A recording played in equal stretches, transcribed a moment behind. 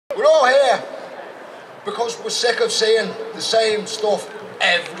all here because we're sick of seeing the same stuff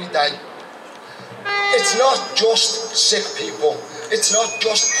every day. It's not just sick people. It's not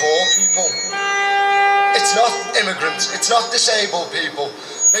just poor people. It's not immigrants. It's not disabled people.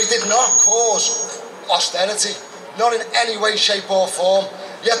 They did not cause austerity, not in any way, shape or form.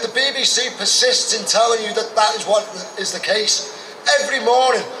 Yet the BBC persists in telling you that that is what is the case. Every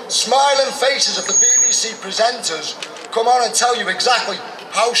morning, smiling faces of the BBC presenters come on and tell you exactly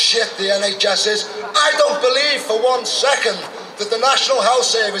how shit the NHS is. I don't believe for 1 second that the National Health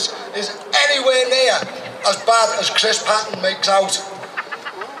Service is anywhere near as bad as Chris Patton makes out.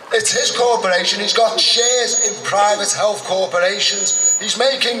 It's his corporation. He's got shares in private health corporations. He's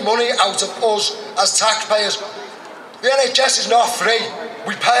making money out of us as taxpayers. The NHS is not free.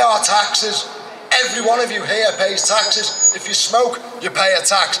 We pay our taxes. Every one of you here pays taxes. If you smoke, you pay a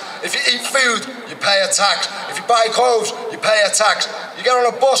tax. If you eat food, you pay a tax. If you buy clothes, you pay a tax. You get on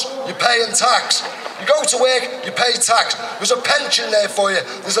a bus, you pay in tax. You go to work, you pay tax. There's a pension there for you.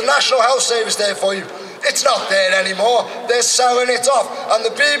 There's a National Health Service there for you. It's not there anymore. They're selling it off. And the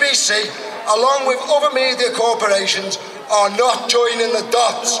BBC, along with other media corporations, are not joining the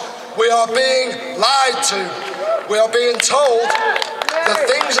dots. We are being lied to. We are being told that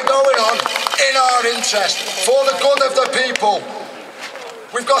things are going on in our interest, for the good of the people.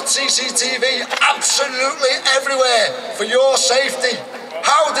 We've got CCTV absolutely everywhere for your safety.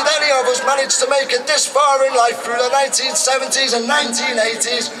 How did any of us manage to make it this far in life through the 1970s and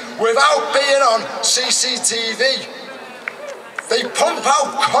 1980s without being on CCTV? They pump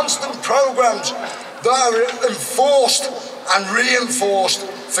out constant programmes that are enforced and reinforced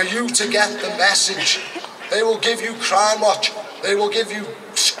for you to get the message. They will give you Crime Watch, they will give you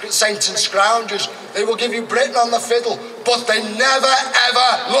Saints and Scroungers, they will give you Britain on the Fiddle, but they never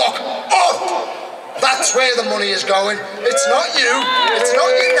ever look up! That's where the money is going. It's not you, it's not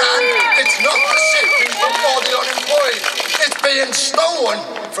your nan, it's not the sick people or the unemployed. It's being stolen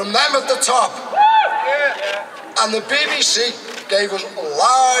from them at the top. And the BBC gave us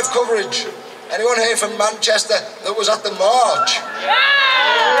live coverage. Anyone here from Manchester that was at the march?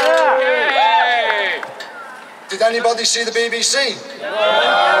 Did anybody see the BBC? No.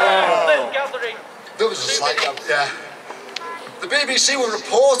 There was a slight gap, yeah. The BBC were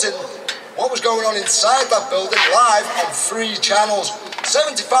reporting what was going on inside that building live on 3 channels.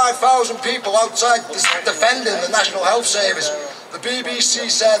 75,000 people outside defending the National Health Service. The BBC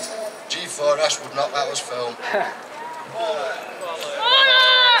said G4S would not let us film.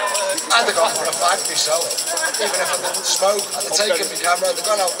 I'd have gone for a fag myself, even if I didn't smoke. I'd have taken my camera, I'd have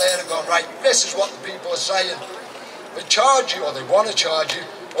gone out there and gone, right, this is what the people are saying. They charge you, or they want to charge you,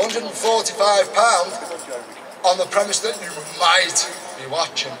 £145 on the premise that you might be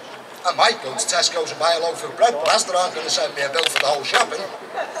watching. I might go to Tesco's and buy a loaf of bread, but Asda aren't going to send me a bill for the whole shopping.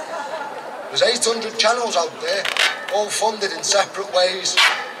 There's 800 channels out there, all funded in separate ways.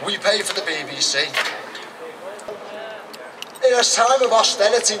 We pay for the BBC. In a time of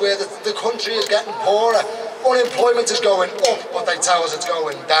austerity where the country is getting poorer, unemployment is going up, but they tell us it's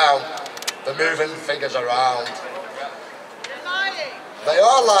going down. They're moving figures around. They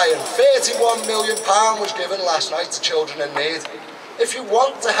are lying. £31 million was given last night to children in need. If you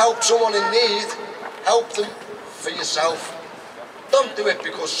want to help someone in need, help them for yourself. Don't do it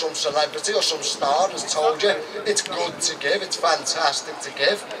because some celebrity or some star has told you it's good to give, it's fantastic to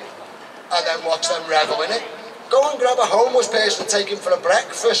give, and then watch them revel in it. Go and grab a homeless person, take him for a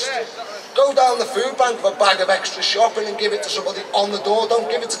breakfast. Go down the food bank with a bag of extra shopping and give it to somebody on the door. Don't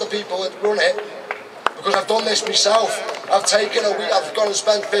give it to the people that run it. Because I've done this myself. I've taken a week, I've gone and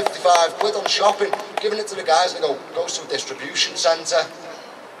spent 55 quid on shopping, given it to the guys and they go, goes to a distribution centre.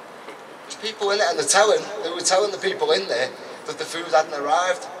 There's people in it and they were telling the people in there that the food hadn't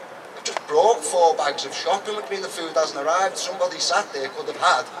arrived. I've just brought 4 bags of shopping, which means the food hasn't arrived. Somebody sat there could have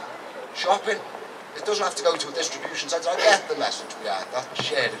had shopping. It doesn't have to go to a distribution centre. I get the message behind that,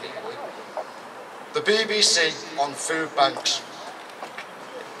 share it equally. The BBC on food banks.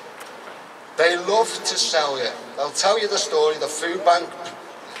 They love to sell you. They'll tell you the story, the food bank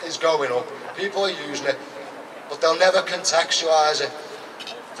is going up, people are using it, but they'll never contextualise it.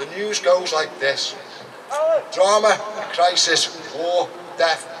 The news goes like this. Drama, crisis, war,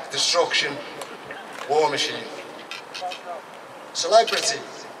 death, destruction, war machine. Celebrity.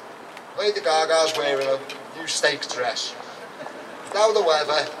 Lady Gaga's wearing a new steak dress. Now the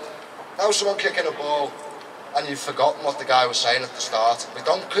weather, now someone kicking a ball, and you've forgotten what the guy was saying at the start. We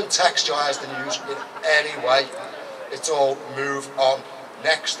don't contextualise the news in any way. It's all move on,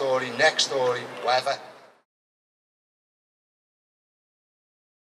 next story, weather.